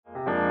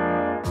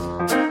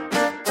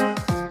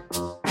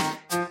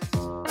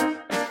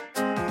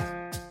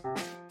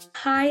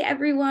Hi,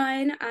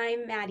 everyone.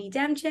 I'm Maddy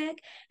Demchick,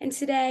 and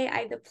today I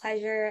have the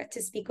pleasure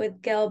to speak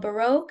with Gil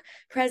Borok,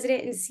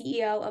 President and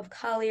CEO of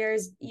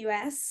Colliers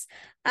US,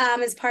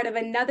 as part of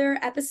another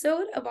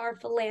episode of our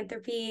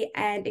philanthropy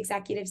and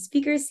executive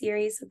speaker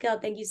series. So, Gil,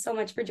 thank you so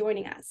much for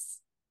joining us.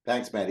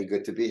 Thanks, Maddie.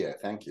 Good to be here.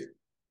 Thank you.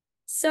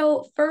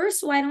 So,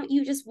 first, why don't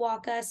you just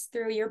walk us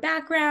through your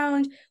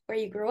background, where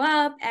you grew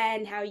up,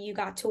 and how you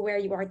got to where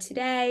you are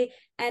today,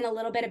 and a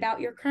little bit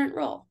about your current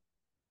role?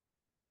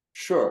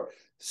 Sure.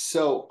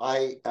 So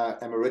I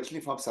am originally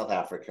from South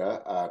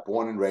Africa,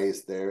 born and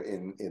raised there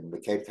in the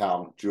Cape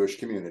Town Jewish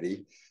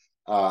community.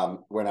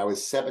 When I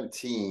was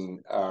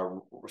 17,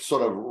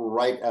 sort of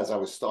right as I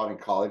was starting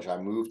college, I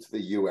moved to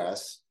the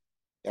US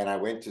and I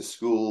went to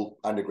school,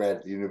 undergrad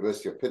at the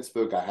University of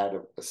Pittsburgh. I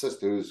had a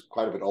sister who's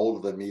quite a bit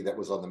older than me that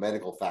was on the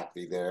medical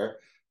faculty there.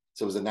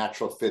 So it was a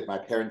natural fit. My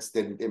parents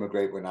didn't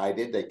immigrate when I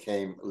did. They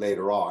came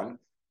later on.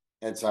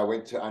 And so I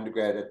went to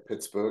undergrad at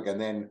Pittsburgh. And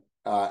then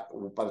by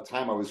the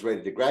time I was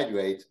ready to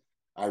graduate,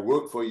 I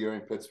worked for a year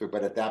in Pittsburgh.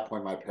 But at that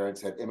point, my parents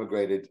had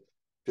immigrated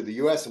to the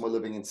US and were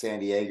living in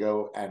San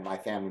Diego. And my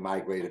family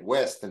migrated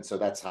west. And so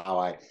that's how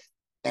I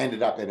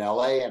ended up in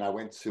LA. And I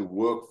went to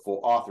work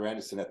for Arthur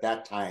Andersen. At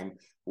that time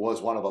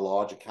was one of the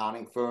large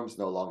accounting firms,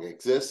 no longer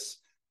exists.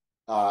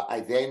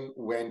 I then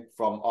went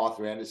from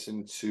Arthur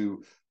Andersen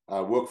to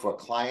work for a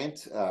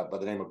client by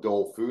the name of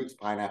Dole Foods,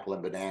 Pineapple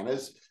and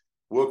Bananas.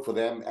 Worked for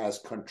them as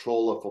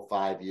controller for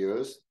 5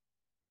 years,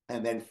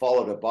 and then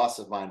followed a boss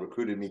of mine,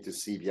 recruited me to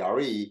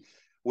CBRE,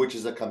 which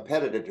is a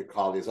competitor to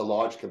Colliers, a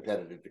large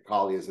competitor to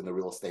Colliers in the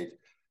real estate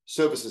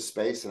services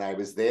space. And I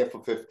was there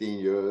for 15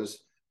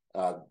 years.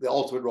 The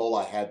ultimate role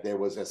I had there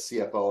was as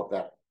CFO of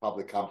that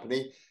public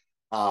company.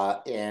 So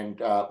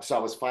I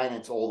was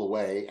finance all the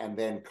way. And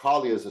then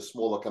Colliers, a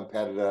smaller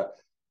competitor,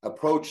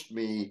 approached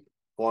me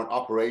for an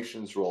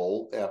operations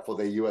role for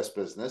their US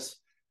business,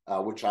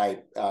 which I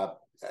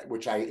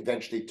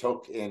eventually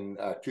took in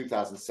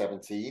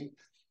 2017.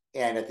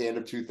 And at the end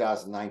of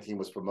 2019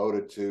 was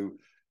promoted to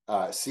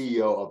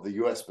CEO of the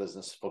US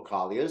business for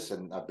Colliers.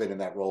 And I've been in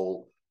that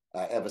role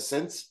ever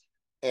since.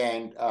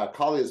 And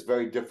Colliers is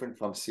very different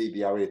from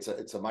CBRE.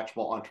 It's a much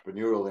more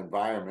entrepreneurial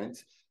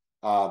environment.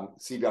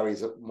 CBRE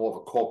is more of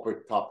a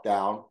corporate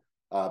top-down,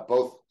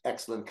 both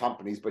excellent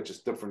companies, but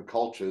just different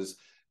cultures.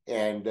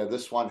 And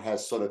this one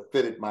has sort of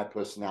fitted my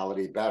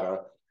personality better.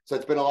 So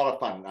it's been a lot of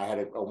fun. I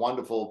had a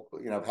wonderful,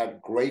 I've had a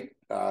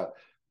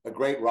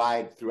great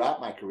ride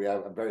throughout my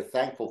career. I'm very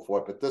thankful for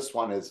it. But this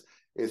one is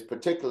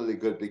particularly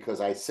good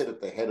because I sit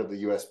at the head of the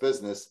US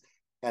business.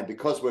 And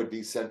because we're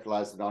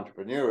decentralized and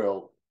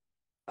entrepreneurial,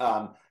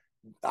 I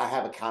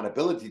have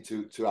accountability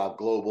to our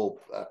global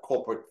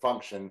corporate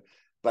function,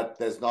 but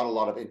there's not a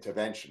lot of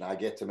intervention. I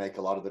get to make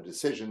a lot of the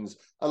decisions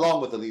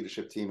along with the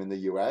leadership team in the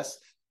US.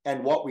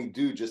 And what we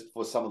do, just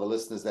for some of the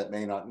listeners that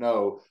may not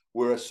know,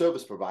 we're a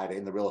service provider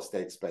in the real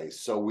estate space.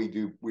 So we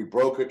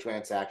broker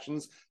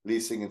transactions,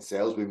 leasing and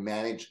sales. We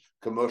manage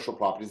commercial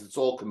properties. It's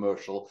all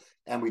commercial.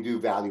 And we do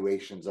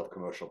valuations of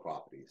commercial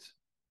properties.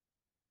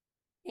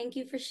 Thank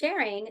you for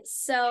sharing.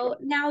 So Sure.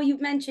 now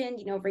you've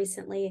mentioned,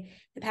 recently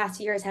the past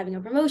years having a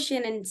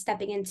promotion and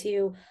stepping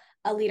into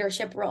a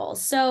leadership role.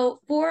 So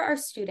for our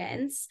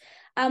students,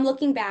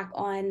 looking back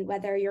on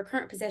whether your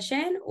current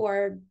position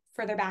or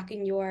further back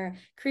in your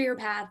career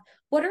path,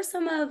 what are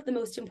some of the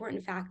most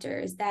important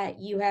factors that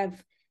you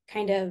have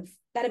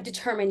that have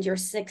determined your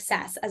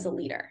success as a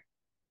leader?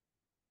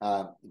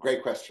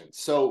 Great question.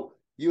 So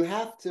you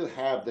have to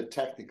have the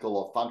technical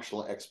or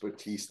functional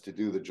expertise to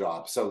do the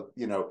job. So,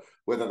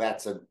 whether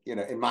that's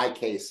in my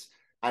case,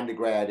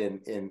 undergrad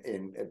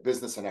in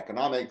business and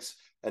economics,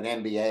 an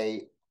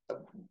MBA,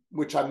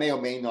 which I may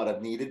or may not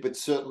have needed, but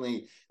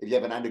certainly if you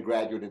have an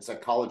undergraduate in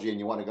psychology and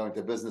you want to go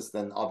into business,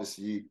 then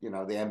obviously, the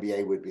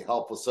MBA would be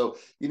helpful. So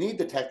you need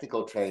the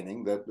technical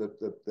training,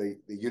 the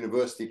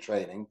university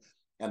training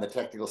and the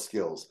technical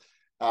skills.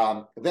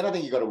 Then I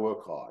think you got to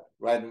work hard,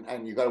 right?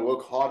 And you got to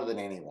work harder than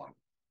anyone.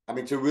 I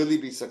mean, to really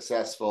be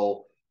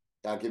successful,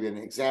 I'll give you an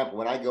example.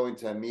 When I go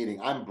into a meeting,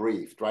 I'm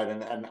briefed, right?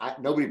 And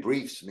nobody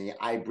briefs me.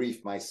 I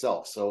brief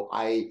myself. So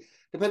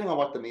depending on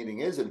what the meeting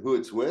is and who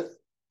it's with,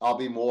 I'll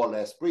be more or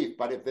less brief.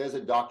 But if there's a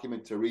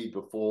document to read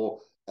before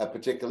a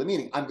particular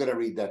meeting, I'm going to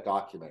read that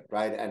document,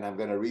 right? And I'm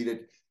going to read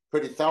it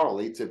pretty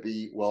thoroughly to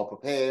be well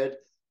prepared,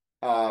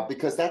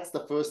 because that's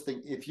the first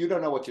thing. If you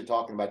don't know what you're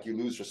talking about, you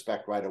lose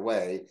respect right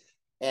away.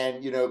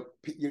 And,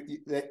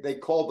 they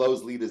call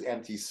those leaders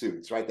empty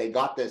suits, right? They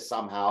got there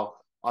somehow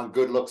on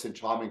good looks and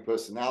charming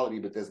personality,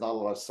 but there's not a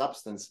lot of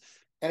substance.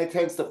 And it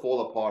tends to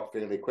fall apart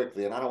fairly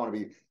quickly. And I don't want to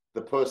be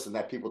the person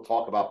that people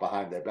talk about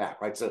behind their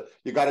back, right? So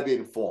you got to be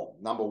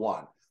informed, number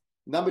one.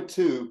 Number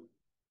two,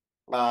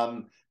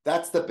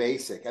 that's the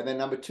basic. And then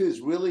number two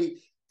is really,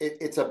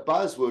 it's a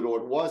buzzword, or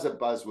it was a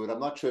buzzword. I'm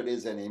not sure it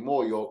is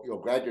anymore.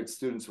 Your graduate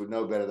students would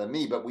know better than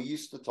me, but we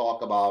used to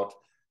talk about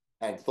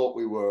and thought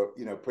we were,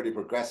 pretty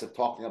progressive,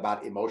 talking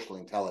about emotional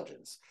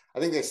intelligence. I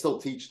think they still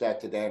teach that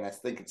today, and I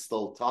think it's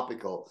still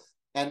topical.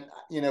 And,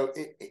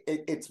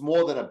 it's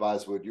more than a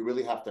buzzword. You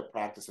really have to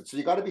practice it. So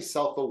you got to be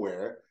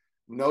self-aware.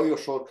 know your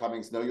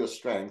shortcomings, know your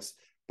strengths,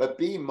 but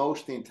be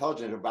emotionally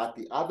intelligent about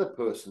the other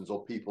person's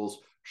or people's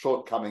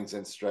shortcomings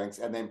and strengths,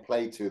 and then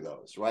play to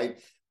those, right?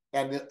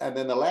 And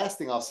then the last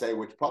thing I'll say,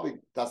 which probably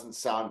doesn't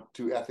sound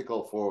too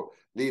ethical for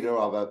leader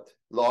of a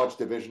large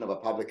division of a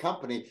public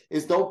company,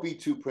 is don't be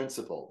too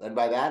principled. And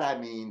by that, I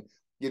mean,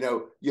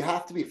 you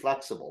have to be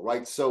flexible,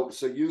 right? So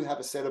you have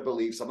a set of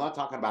beliefs. I'm not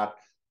talking about,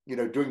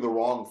 doing the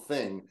wrong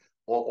thing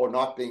or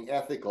not being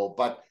ethical,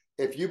 but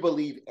if you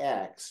believe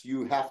X,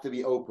 you have to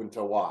be open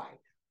to Y.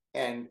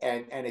 And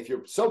if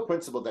you're so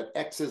principled that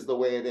X is the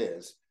way it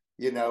is,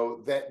 then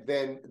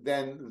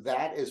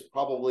that is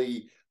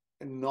probably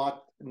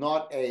not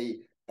a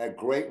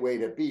great way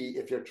to be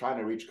if you're trying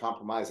to reach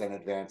compromise and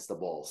advance the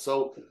ball.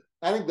 So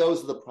I think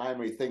those are the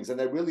primary things, and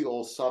they're really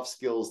all soft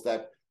skills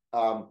that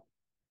a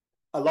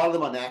lot of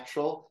them are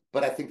natural,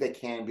 but I think they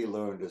can be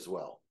learned as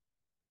well.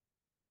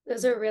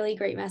 Those are really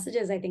great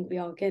messages. I think we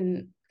all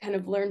can kind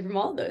of learn from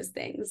all those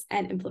things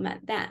and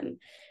implement them.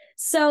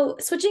 So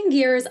switching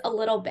gears a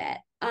little bit,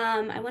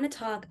 I want to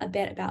talk a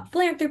bit about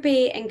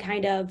philanthropy and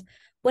kind of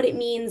what it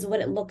means, what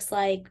it looks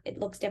like. It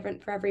looks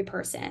different for every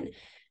person.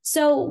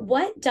 So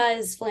what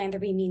does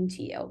philanthropy mean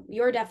to you?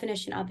 Your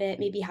definition of it,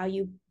 maybe how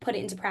you put it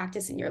into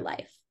practice in your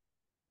life.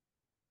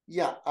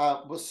 Yeah,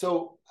 well,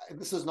 so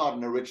this is not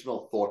an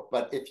original thought,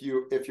 but if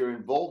you're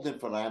involved in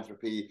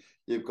philanthropy,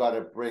 you've got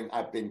to bring,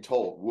 I've been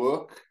told,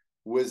 work,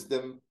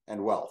 wisdom,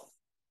 and wealth.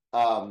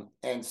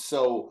 And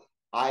so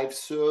I've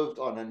served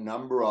on a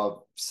number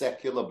of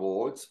secular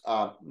boards,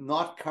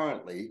 not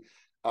currently,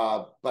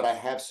 but I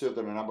have served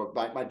on a number of,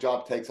 my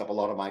job takes up a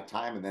lot of my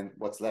time, and then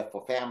what's left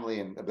for family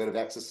and a bit of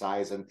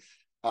exercise. And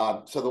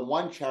so the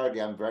one charity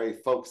I'm very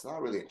focused,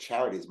 not really a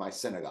charity, is my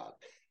synagogue.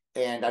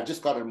 And I've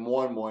just gotten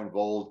more and more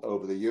involved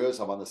over the years.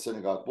 I'm on the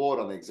synagogue board,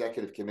 on the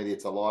executive committee.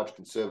 It's a large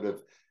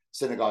conservative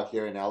synagogue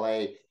here in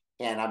LA,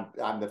 and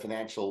I'm the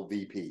financial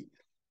VP.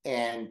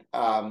 And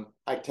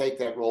I take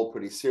that role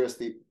pretty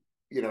seriously.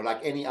 Like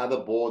any other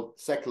board,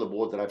 secular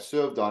board that I've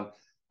served on,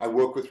 I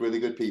work with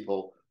really good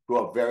people who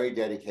are very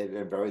dedicated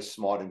and very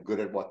smart and good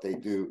at what they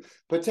do,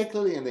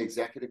 particularly in the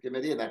executive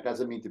committee. And that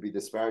doesn't mean to be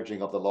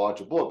disparaging of the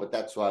larger board, but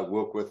that's who I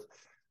work with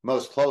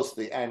most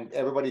closely. And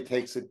everybody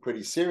takes it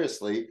pretty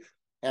seriously.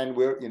 And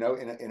we're,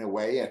 in a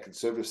way, a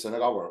conservative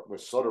synagogue, we're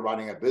sort of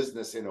running a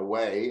business in a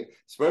way,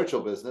 spiritual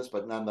business,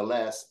 but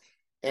nonetheless.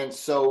 And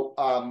so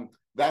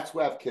that's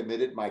where I've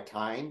committed my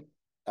time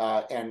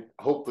and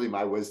hopefully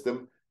my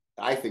wisdom.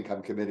 I think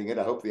I'm committing it.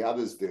 I hope the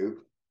others do,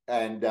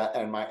 and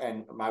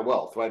my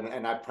wealth, right?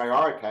 And I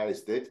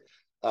prioritized it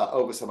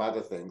over some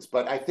other things.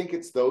 But I think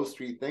it's those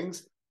three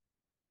things: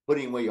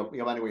 putting where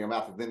your money where your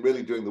mouth is, then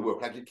really doing the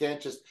work. Like, you can't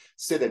just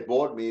sit at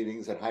board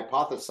meetings and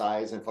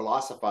hypothesize and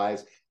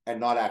philosophize and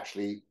not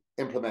actually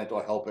implement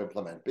or help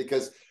implement,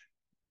 because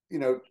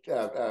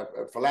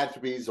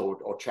philanthropies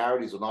or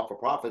charities or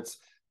not-for-profits,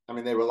 I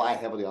mean, they rely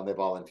heavily on their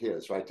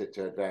volunteers, right,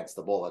 to advance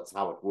the ball. That's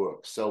how it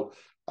works. So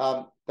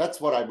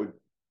that's what I would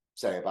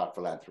say about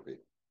philanthropy.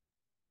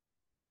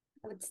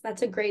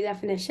 That's a great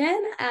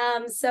definition.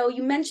 So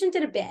you mentioned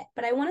it a bit,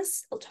 but I want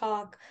to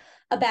talk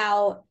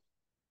about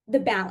the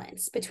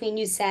balance between,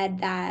 you said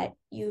that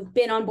you've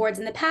been on boards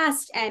in the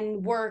past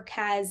and work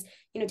has,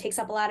 takes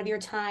up a lot of your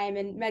time,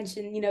 and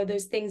mentioned,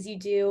 those things you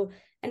do,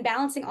 and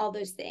balancing all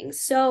those things.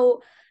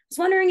 So I was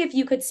wondering if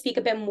you could speak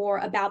a bit more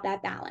about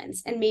that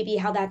balance and maybe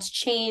how that's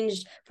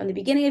changed from the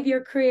beginning of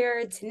your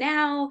career to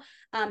now,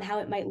 how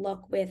it might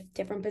look with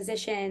different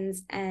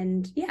positions,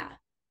 and yeah.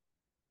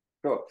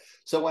 Sure.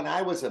 So when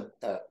I was a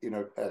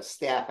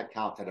staff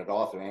accountant at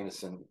Arthur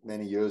Andersen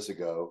many years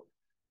ago,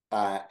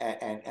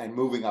 and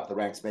moving up the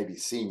ranks, maybe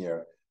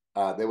senior,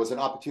 there was an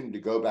opportunity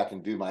to go back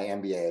and do my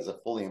MBA as a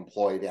fully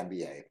employed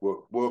MBA,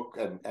 work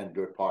and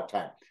do it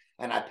part-time.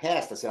 And I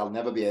passed. I said, I'll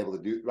never be able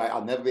to do, right?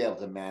 I'll never be able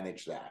to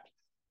manage that.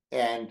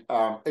 And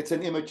it's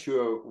an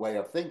immature way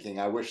of thinking.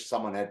 I wish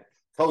someone had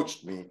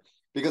coached me,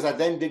 because I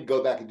then did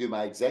go back and do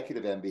my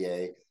executive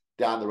MBA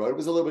down the road. It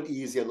was a little bit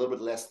easier, a little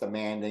bit less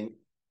demanding,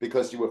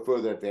 because you were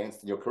further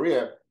advanced in your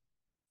career.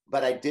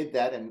 But I did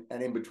that, and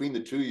in between the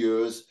 2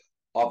 years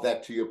of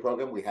that 2-year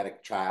program, we had a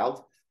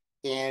child,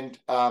 and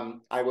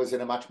I was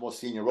in a much more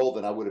senior role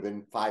than I would have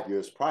been 5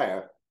 years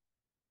prior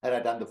had I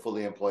done the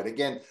fully employed.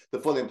 Again, the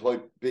fully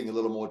employed being a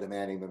little more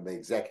demanding than the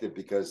executive,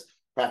 because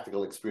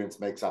practical experience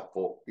makes up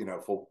for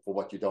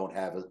what you don't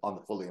have on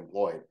the fully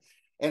employed.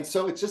 And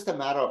so it's just a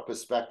matter of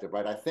perspective,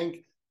 right? I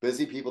think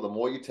busy people, the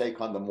more you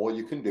take on, the more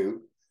you can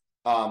do.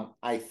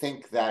 I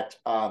think that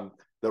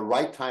the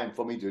right time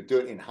for me to do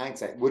it, in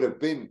hindsight, would have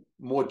been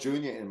more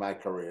junior in my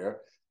career,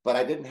 but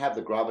I didn't have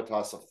the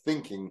gravitas of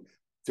thinking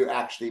to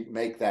actually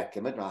make that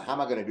commitment. How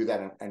am I going to do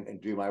that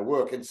and do my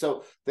work? And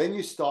so then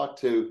you start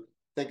to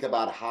think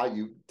about how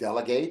you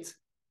delegate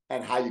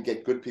and how you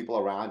get good people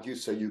around you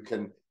so you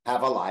can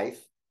have a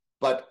life.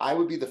 But I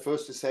would be the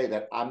first to say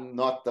that I'm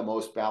not the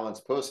most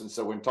balanced person.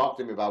 So when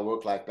talking to me about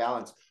work-life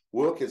balance,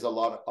 work is a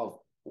lot of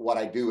what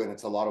I do, and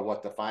it's a lot of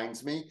what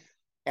defines me.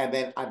 And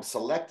then I'm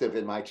selective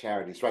in my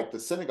charities, right? The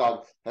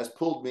synagogue has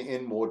pulled me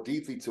in more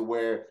deeply to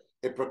where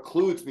it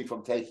precludes me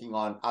from taking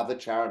on other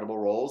charitable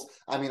roles.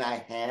 I mean,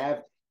 I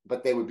have,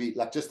 but they would be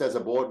like just as a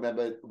board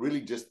member,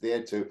 really just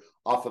there to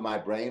offer my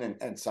brain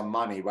and some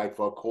money, right,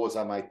 for a cause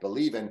I might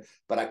believe in,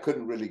 but I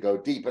couldn't really go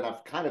deep. And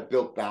I've kind of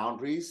built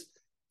boundaries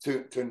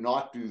to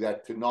not do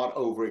that, to not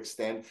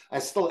overextend. I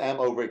still am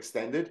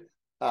overextended,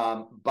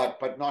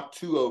 but not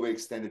too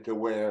overextended to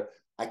where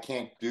I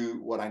can't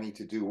do what I need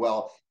to do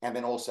well, and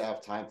then also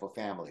have time for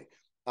family.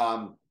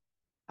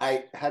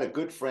 I had a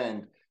good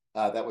friend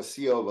that was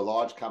CEO of a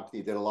large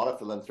company, did a lot of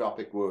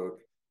philanthropic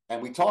work,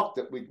 and we talk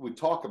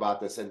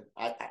about this, and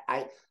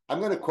I'm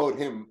going to quote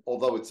him,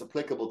 although it's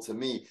applicable to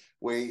me,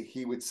 where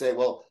he would say,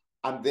 "Well,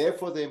 I'm there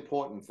for the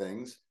important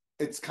things.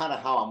 It's kind of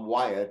how I'm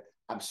wired.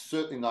 I'm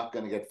certainly not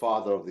going to get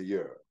Father of the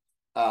Year,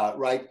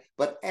 right?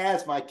 But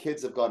as my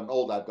kids have gotten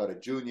older, I've got a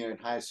junior in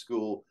high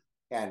school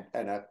and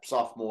a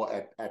sophomore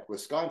at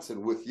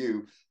Wisconsin with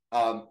you.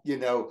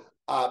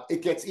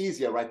 It gets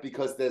easier, right?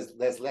 Because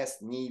there's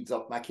less needs.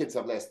 My kids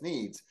have less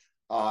needs,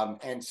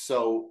 and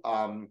so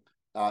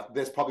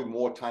there's probably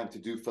more time to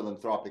do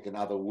philanthropic and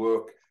other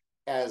work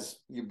as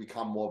you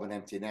become more of an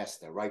empty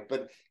nester, right?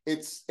 But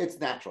it's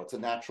natural. It's a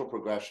natural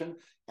progression.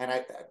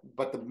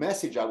 But the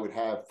message I would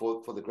have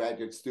for the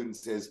graduate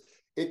students is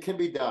it can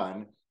be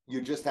done.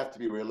 You just have to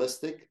be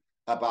realistic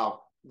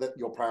about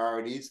your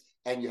priorities,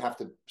 and you have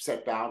to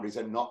set boundaries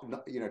and not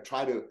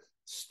try to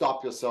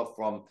stop yourself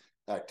from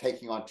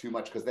taking on too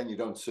much, because then you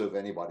don't serve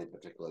anybody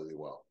particularly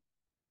well.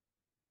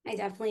 I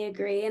definitely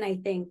agree, and I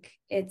think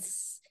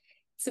it's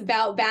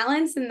about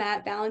balance, and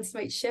that balance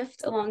might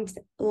shift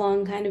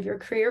along kind of your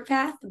career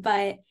path,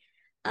 but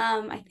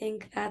I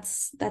think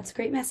that's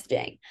great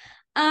messaging.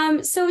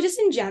 So just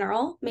in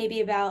general,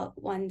 maybe about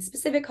one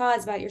specific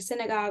cause, about your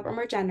synagogue, or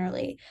more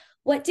generally,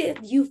 what did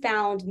you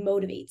found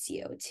motivates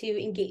you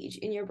to engage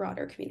in your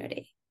broader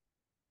community?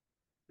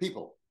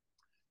 People.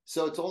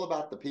 So it's all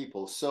about the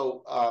people.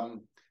 So I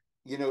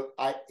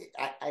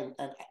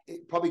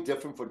probably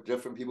different for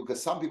different people,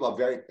 because some people are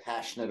very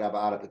passionate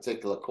about a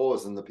particular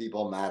cause and the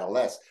people matter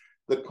less.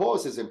 The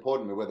cause is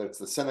important to me, whether it's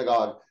the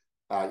synagogue.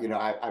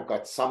 I've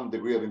got some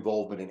degree of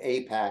involvement in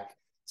AIPAC,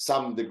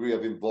 some degree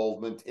of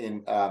involvement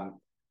in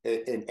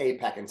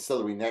AIPAC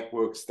ancillary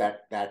networks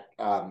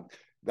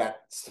that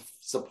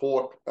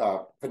support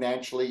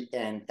financially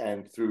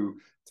and through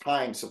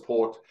time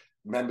support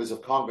members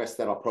of Congress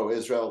that are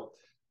pro-Israel.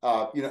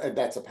 And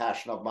that's a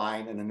passion of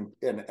mine,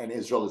 and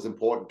Israel is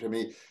important to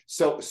me.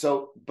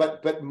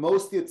 But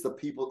mostly it's the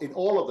people in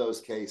all of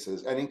those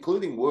cases, and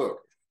including work.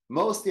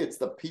 Mostly it's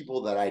the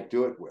people that I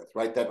do it with,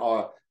 right? That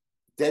are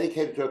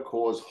dedicated to a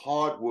cause,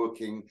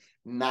 hardworking,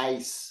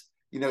 nice.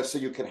 So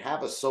you can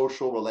have a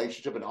social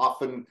relationship, and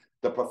often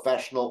the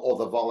professional or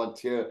the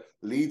volunteer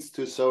leads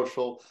to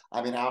social.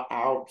 I mean,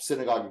 our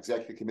synagogue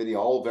executive committee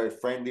are all very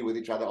friendly with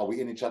each other. Are we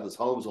in each other's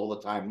homes all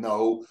the time?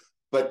 No.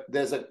 But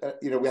there's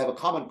we have a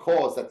common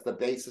cause that's the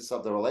basis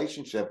of the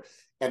relationship,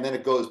 and then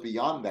it goes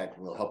beyond that.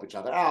 We'll help each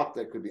other out.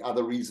 There could be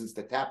other reasons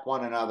to tap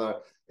one another.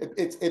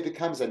 It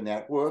becomes a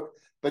network.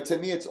 But to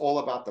me, it's all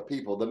about the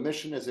people. The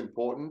mission is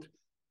important,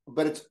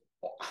 but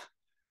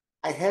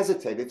I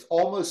hesitate. It's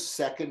almost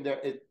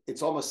secondary.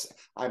 It's almost,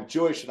 I'm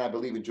Jewish and I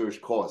believe in Jewish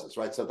causes,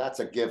 right? So that's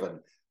a given.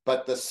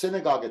 But the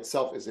synagogue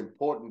itself is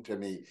important to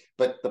me,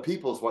 but the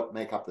people is what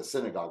make up the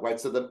synagogue, right?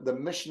 So the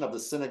mission of the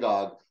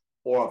synagogue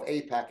or of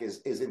AIPAC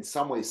is in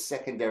some ways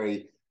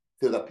secondary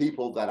to the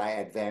people that I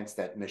advance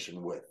that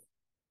mission with.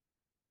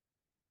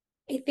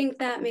 I think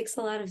that makes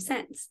a lot of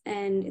sense.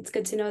 And it's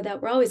good to know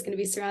that we're always going to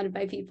be surrounded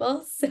by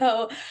people.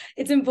 So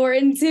it's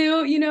important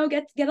to,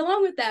 get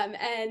along with them.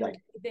 And right.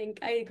 I think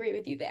I agree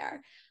with you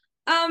there.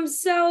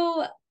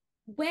 So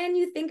when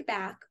you think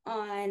back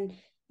on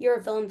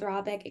your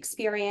philanthropic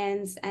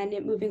experience and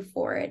it moving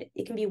forward,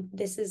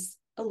 this is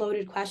a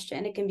loaded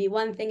question. It can be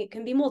one thing, it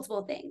can be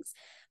multiple things.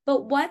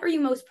 But what are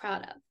you most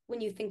proud of when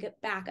you think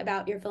back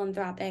about your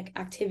philanthropic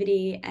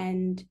activity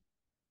and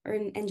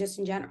just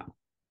in general?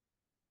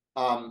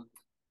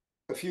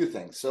 A few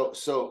things. So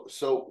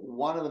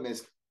one of them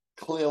is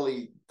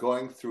clearly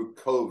going through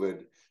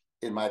COVID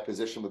in my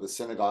position with the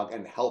synagogue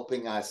and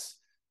helping us,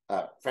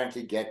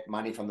 frankly, get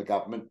money from the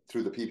government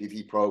through the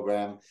PPP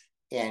program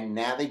and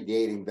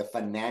navigating the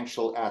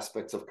financial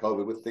aspects of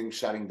COVID with things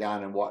shutting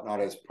down and whatnot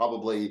is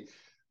probably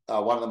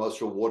one of the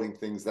most rewarding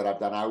things that I've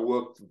done. I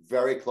worked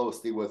very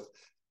closely with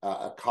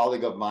a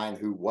colleague of mine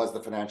who was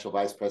the financial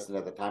vice president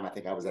at the time. I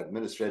think I was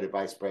administrative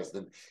vice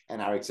president,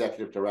 and our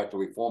executive director.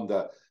 We formed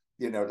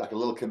like a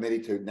little committee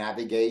to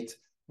navigate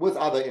with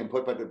other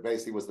input, but it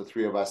basically was the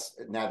three of us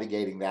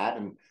navigating that.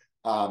 And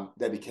I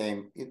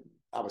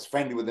was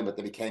friendly with them, but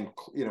they became,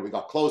 we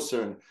got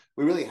closer, and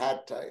we really had,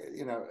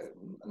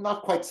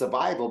 not quite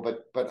survival,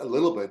 but a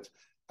little bit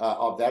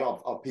of that,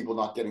 of people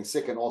not getting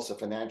sick, and also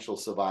financial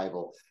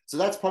survival. So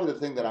that's probably the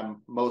thing that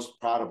I'm most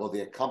proud of,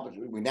 the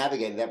accomplishment. We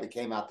navigated that, we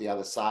came out the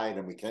other side,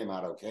 and we came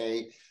out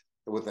okay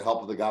with the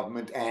help of the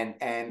government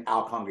and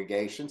our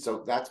congregation.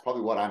 So that's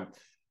probably what I'm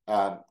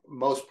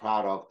most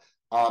proud of.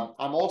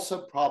 I'm also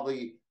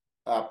probably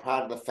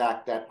proud of the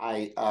fact that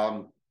I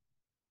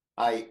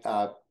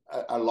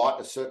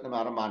a certain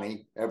amount of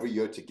money every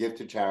year to give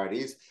to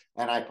charities,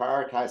 and I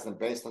prioritize them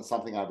based on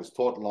something I was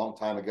taught a long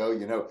time ago.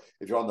 You know,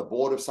 if you're on the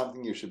board of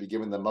something, you should be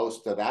given the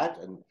most of that,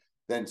 and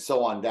then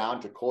so on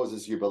down to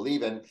causes you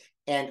believe in.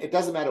 And it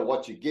doesn't matter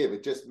what you give,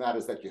 it just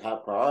matters that you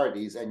have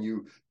priorities and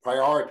you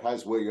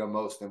prioritize where you're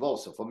most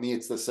involved. So for me,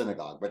 it's the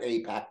synagogue, but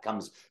APAC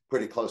comes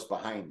pretty close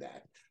behind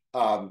that.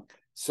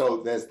 So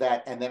there's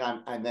that. And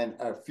then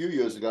a few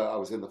years ago, I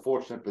was in the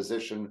fortunate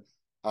position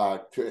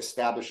to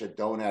establish a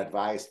donor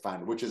advised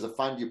fund, which is a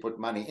fund you put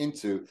money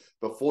into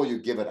before you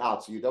give it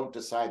out. So you don't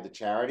decide the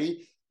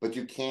charity, but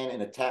you can,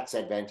 in a tax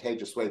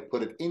advantageous way,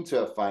 put it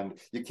into a fund.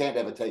 You can't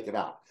ever take it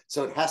out.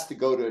 So it has to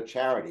go to a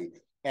charity.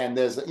 And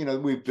there's, you know,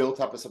 we've built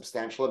up a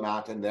substantial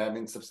amount in there. I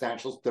mean,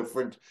 substantial is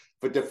different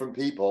for different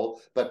people,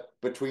 but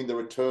between the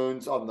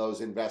returns on those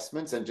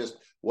investments and just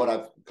what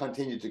I've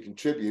continued to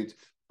contribute,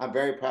 I'm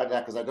very proud of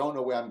that, because I don't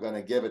know where I'm going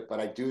to give it, but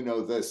I do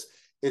know this: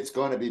 it's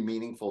going to be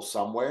meaningful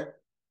somewhere,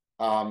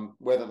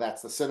 whether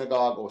that's the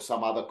synagogue or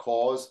some other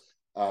cause,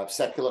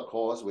 secular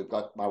cause. We've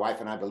got, my wife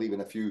and I believe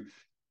in a few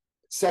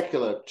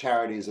secular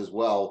charities as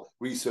well,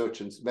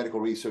 research and medical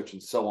research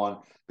and so on,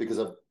 because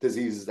of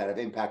diseases that have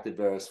impacted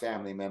various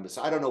family members.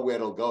 So I don't know where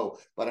it'll go,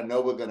 but I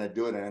know we're going to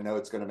do it, and I know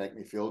it's going to make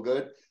me feel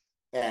good,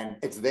 and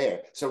it's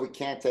there. So we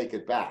can't take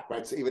it back,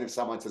 right? So even if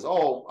someone says,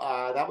 oh,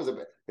 that was a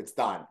bit, it's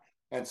done.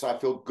 And so I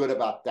feel good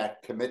about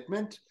that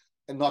commitment,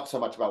 and not so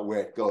much about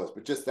where it goes,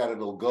 but just that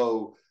it'll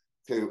go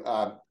to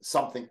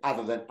something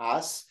other than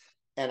us.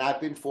 And I've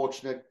been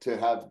fortunate to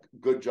have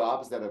good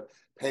jobs that have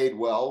paid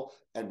well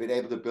and been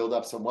able to build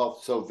up some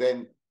wealth. So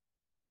then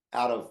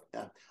out of,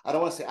 I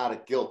don't want to say out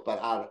of guilt, but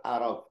out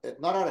of,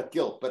 not out of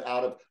guilt, but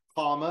out of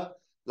karma,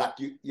 like,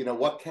 you know,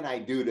 what can I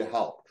do to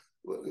help?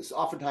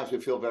 Oftentimes we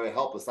feel very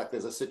helpless, like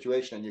there's a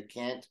situation and you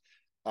can't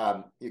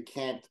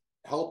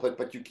help it,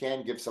 but you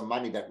can give some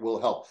money that will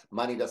help.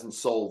 Money doesn't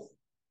solve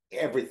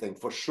everything,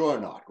 for sure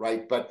not,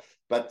 right? But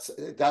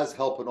it does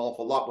help an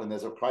awful lot when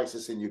there's a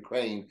crisis in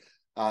Ukraine.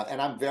 And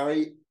I'm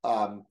very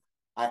I'm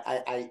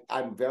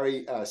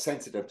very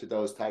sensitive to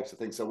those types of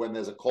things. So when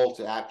there's a call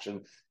to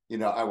action, you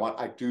know,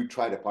 I do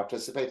try to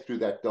participate through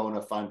that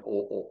donor fund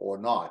or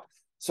not.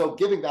 So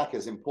giving back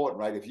is important,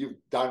 right? If you've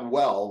done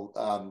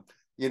well,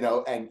 you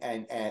know,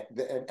 and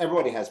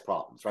everybody has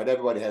problems, right?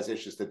 Everybody has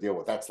issues to deal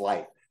with. That's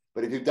life.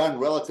 But if you've done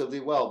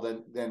relatively well,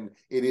 then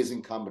it is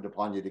incumbent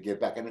upon you to give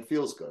back, and it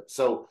feels good.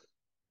 So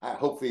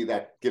hopefully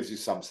that gives you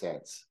some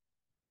sense.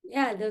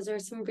 Yeah, those are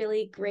some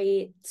really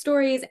great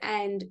stories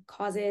and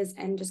causes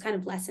and just kind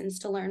of lessons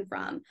to learn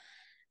from.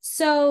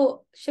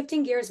 So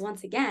shifting gears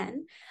once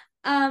again,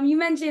 you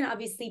mentioned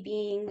obviously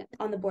being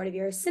on the board of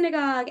your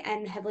synagogue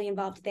and heavily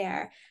involved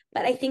there,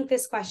 but I think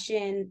this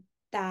question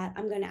that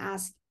I'm going to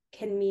ask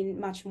can mean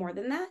much more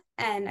than that,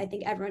 and I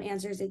think everyone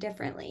answers it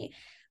differently.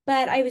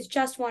 But I was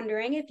just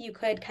wondering if you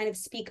could kind of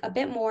speak a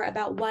bit more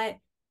about what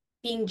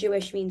being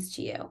Jewish means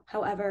to you,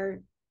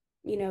 however,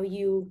 you know,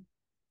 you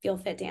feel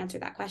fit to answer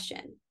that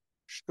question.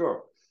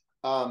 Sure.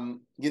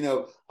 You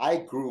know, I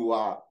grew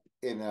up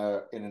in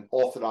an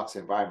Orthodox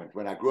environment.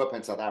 When I grew up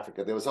in South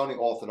Africa, there was only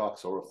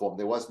Orthodox or Reform.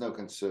 There was no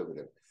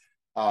conservative.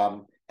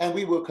 And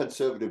we were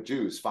conservative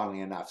Jews, funnily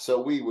enough.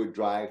 So we would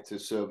drive to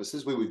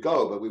services. We would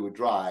go, but we would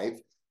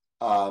drive.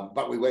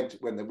 But we went,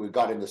 when we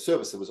got in the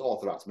service, it was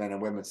Orthodox, men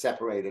and women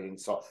separated, and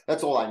so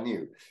that's all I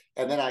knew.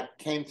 And then I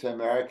came to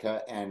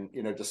America and,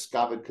 you know,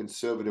 discovered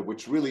conservative,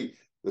 which really,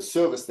 the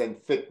service then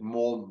fit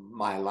more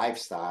my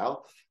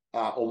lifestyle,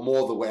 or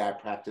more the way I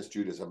practice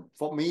Judaism.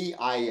 For me,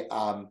 I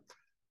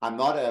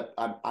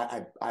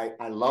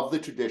love the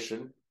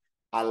tradition.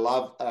 I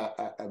love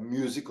a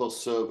musical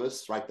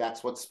service, right?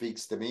 That's what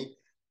speaks to me.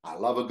 I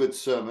love a good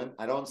sermon.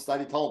 I don't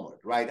study Talmud,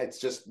 right? It's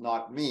just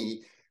not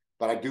me,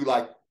 but I do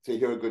like to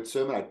hear a good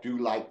sermon. I do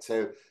like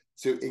to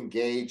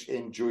engage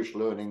in Jewish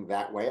learning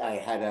that way. I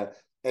had a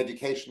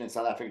education in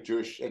South Africa,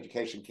 Jewish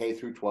education, K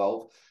through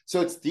 12.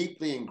 So it's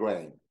deeply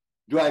ingrained.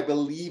 Do I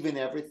believe in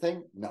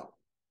everything? No.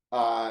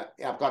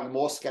 I've gotten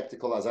more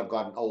skeptical as I've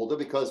gotten older,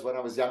 because when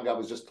I was young, I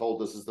was just told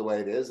this is the way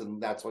it is,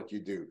 and that's what you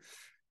do.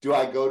 Do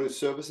I go to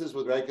services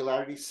with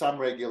regularity? Some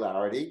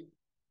regularity.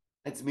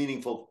 It's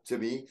meaningful to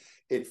me.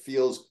 It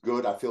feels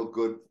good. I feel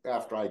good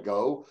after I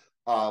go.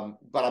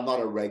 But I'm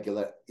not a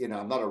regular, you know,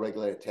 I'm not a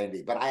regular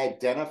attendee. But I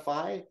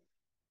identify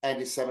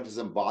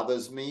anti-Semitism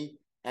bothers me.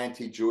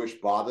 Anti-Jewish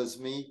bothers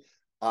me.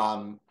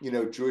 You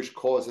know, Jewish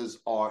causes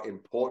are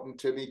important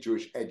to me.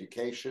 Jewish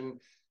education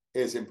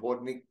is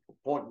important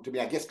to me.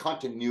 I guess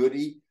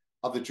continuity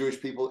of the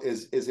Jewish people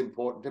is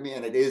important to me,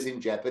 and it is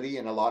in jeopardy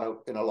in a lot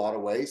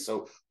of ways.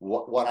 So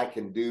what I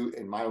can do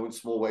in my own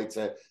small way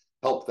to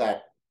help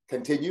that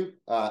continue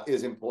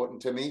is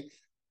important to me.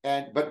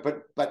 And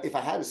but if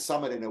I had to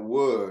sum it in a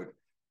word,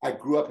 I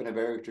grew up in a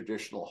very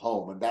traditional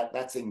home, and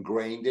that's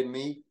ingrained in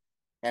me.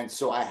 And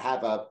so I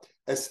have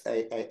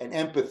an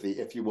empathy,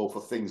 if you will,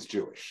 for things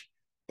Jewish,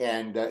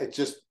 and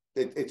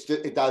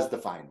it does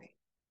define me.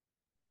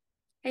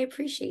 I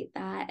appreciate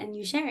that and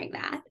you sharing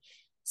that.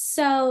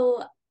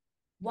 So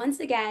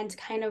once again, to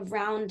kind of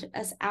round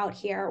us out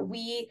here,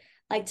 we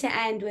like to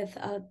end with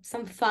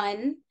some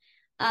fun.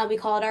 We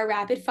call it our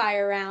rapid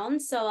fire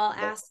round. So I'll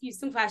ask you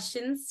some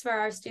questions for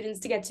our students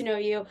to get to know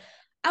you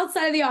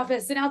outside of the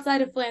office and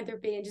outside of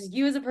philanthropy and just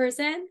you as a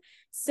person.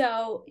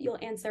 So you'll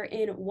answer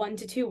in 1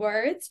 to 2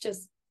 words,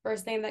 just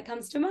first thing that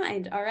comes to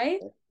mind. All right.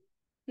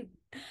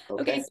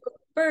 Okay. So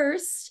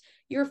first,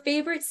 your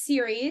favorite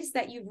series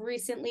that you've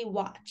recently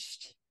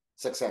watched?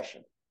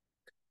 Succession.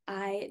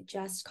 I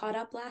just caught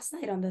up last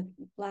night on the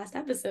last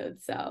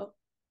episode, so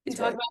we can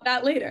talk Right. about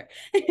that later.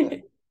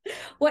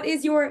 What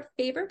is your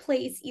favorite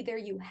place either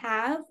you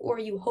have or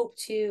you hope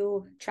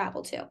to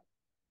travel to?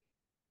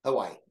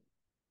 Hawaii.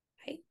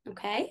 Right.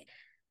 Okay.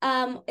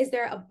 Is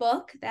there a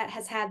book that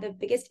has had the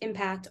biggest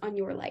impact on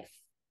your life?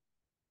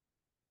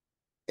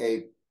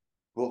 A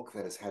book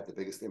that has had the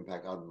biggest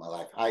impact on my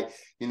life.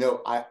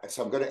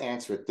 So I'm going to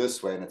answer it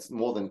this way, and it's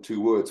more than 2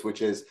 words,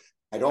 which is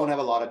I don't have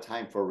a lot of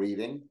time for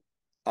reading.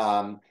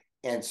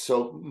 And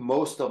so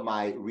most of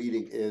my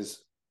reading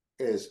is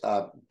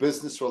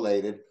business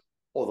related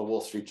or the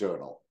Wall Street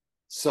Journal.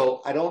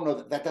 So I don't know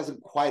that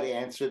doesn't quite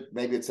answer it.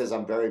 Maybe it says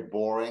I'm very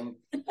boring,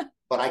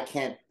 but I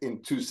can't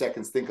in 2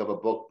 seconds think of a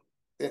book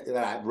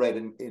that I've read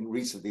in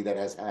recently that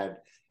has had,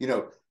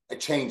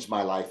 changed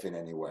my life in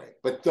any way.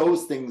 But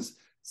those things,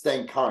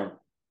 staying current,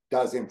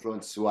 does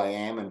influence who I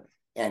am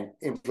and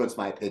influence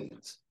my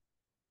opinions.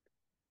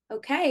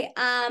 Okay.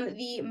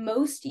 The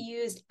most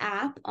used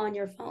app on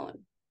your phone?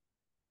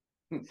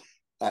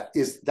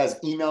 Does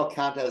email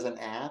count as an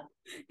app?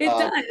 It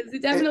does.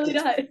 It definitely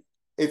does.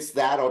 It's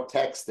that or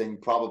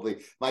texting,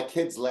 probably. My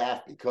kids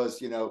laugh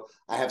because,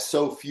 I have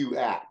so few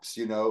apps,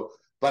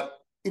 but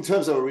in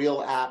terms of a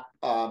real app,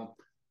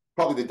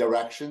 probably the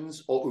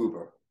directions or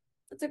Uber.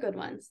 That's a good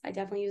one. I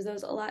definitely use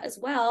those a lot as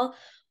well.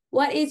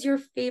 What is your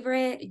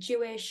favorite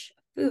Jewish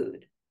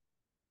food?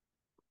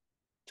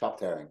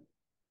 Chopped herring.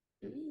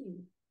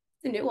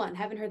 It's a new one.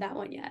 Haven't heard that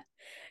one yet.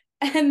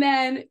 And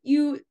then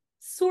you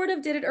sort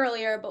of did it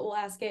earlier, but we'll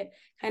ask it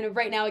kind of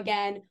right now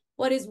again.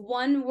 What is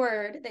one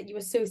word that you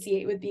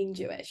associate with being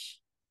Jewish?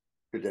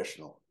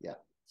 Traditional. Yeah.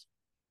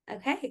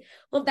 Okay.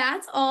 Well,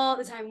 that's all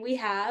the time we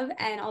have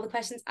and all the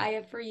questions I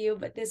have for you,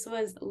 but this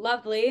was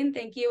lovely. And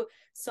thank you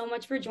so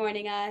much for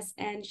joining us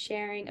and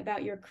sharing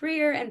about your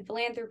career and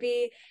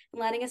philanthropy and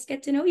letting us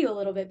get to know you a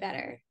little bit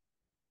better.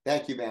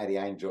 Thank you, Maddy.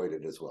 I enjoyed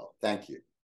it as well. Thank you.